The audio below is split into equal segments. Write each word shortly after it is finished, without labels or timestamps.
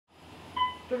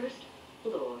First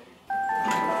floor.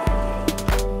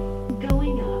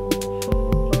 Going up.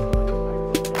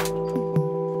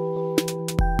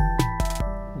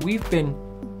 We've been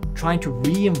trying to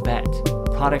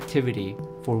reinvent productivity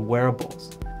for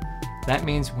wearables. That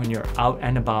means when you're out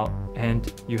and about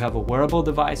and you have a wearable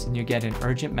device and you get an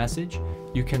urgent message,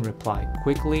 you can reply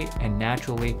quickly and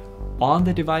naturally on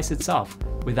the device itself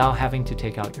without having to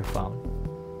take out your phone.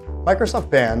 Microsoft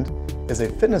Band is a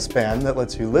fitness band that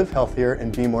lets you live healthier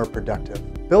and be more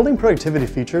productive. Building productivity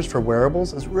features for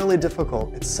wearables is really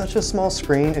difficult. It's such a small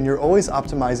screen and you're always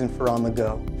optimizing for on the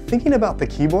go. Thinking about the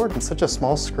keyboard in such a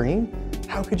small screen,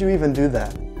 how could you even do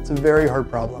that? It's a very hard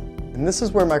problem. And this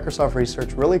is where Microsoft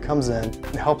Research really comes in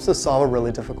and helps us solve a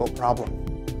really difficult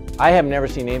problem. I have never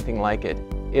seen anything like it.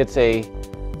 It's a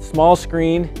small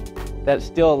screen that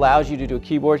still allows you to do a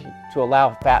keyboard to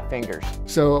allow fat fingers.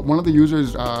 So one of the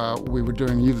users we were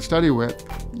doing a user study with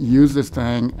used this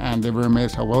thing and they were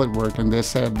amazed how well it worked, and they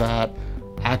said that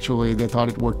actually they thought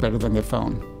it worked better than their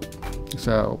phone.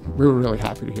 So we were really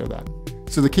happy to hear that.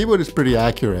 So the keyboard is pretty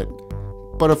accurate,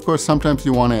 but of course sometimes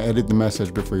you want to edit the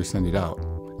message before you send it out,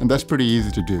 and that's pretty easy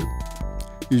to do.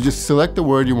 You just select the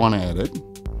word you want to edit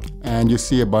and you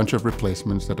see a bunch of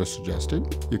replacements that are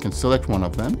suggested. You can select one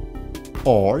of them,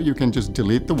 or you can just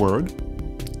delete the word,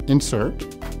 insert,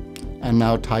 and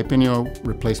now type in your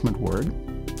replacement word,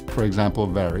 for example,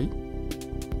 vary,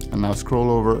 and now scroll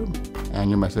over and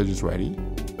your message is ready,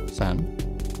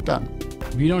 send, done.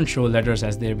 We don't show letters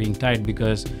as they're being typed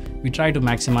because we try to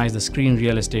maximize the screen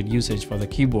real estate usage for the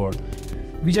keyboard.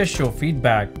 We just show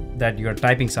feedback that you're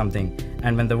typing something,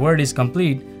 and when the word is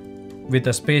complete with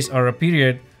a space or a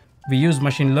period, we use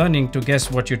machine learning to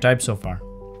guess what you typed so far.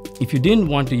 If you didn't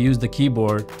want to use the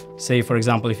keyboard, say for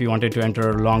example if you wanted to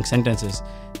enter long sentences,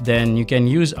 then you can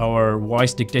use our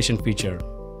voice dictation feature.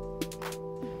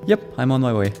 Yep, I'm on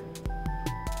my way.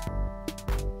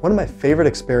 One of my favorite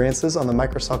experiences on the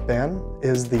Microsoft Band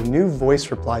is the new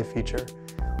voice reply feature.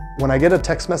 When I get a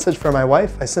text message from my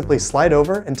wife, I simply slide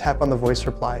over and tap on the voice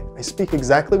reply. I speak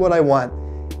exactly what I want,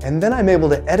 and then I'm able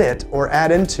to edit or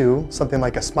add into something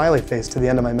like a smiley face to the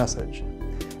end of my message.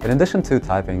 In addition to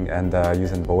typing and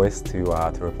using voice to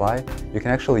reply, you can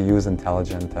actually use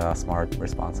intelligent, smart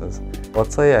responses.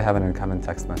 Let's say I have an incoming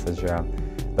text message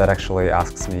that actually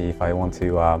asks me if I want to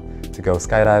go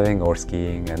skydiving or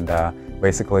skiing, and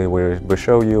basically we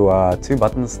show you two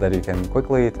buttons that you can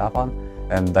quickly tap on,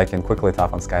 and I can quickly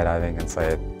tap on skydiving and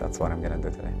say that's what I'm going to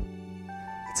do today.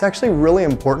 It's actually really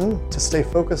important to stay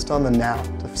focused on the now,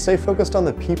 to stay focused on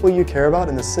the people you care about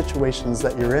and the situations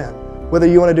that you're in. Whether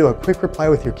you want to do a quick reply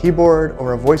with your keyboard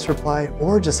or a voice reply,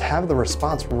 or just have the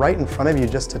response right in front of you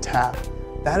just to tap.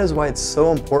 That is why it's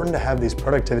so important to have these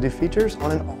productivity features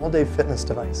on an all-day fitness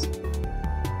device.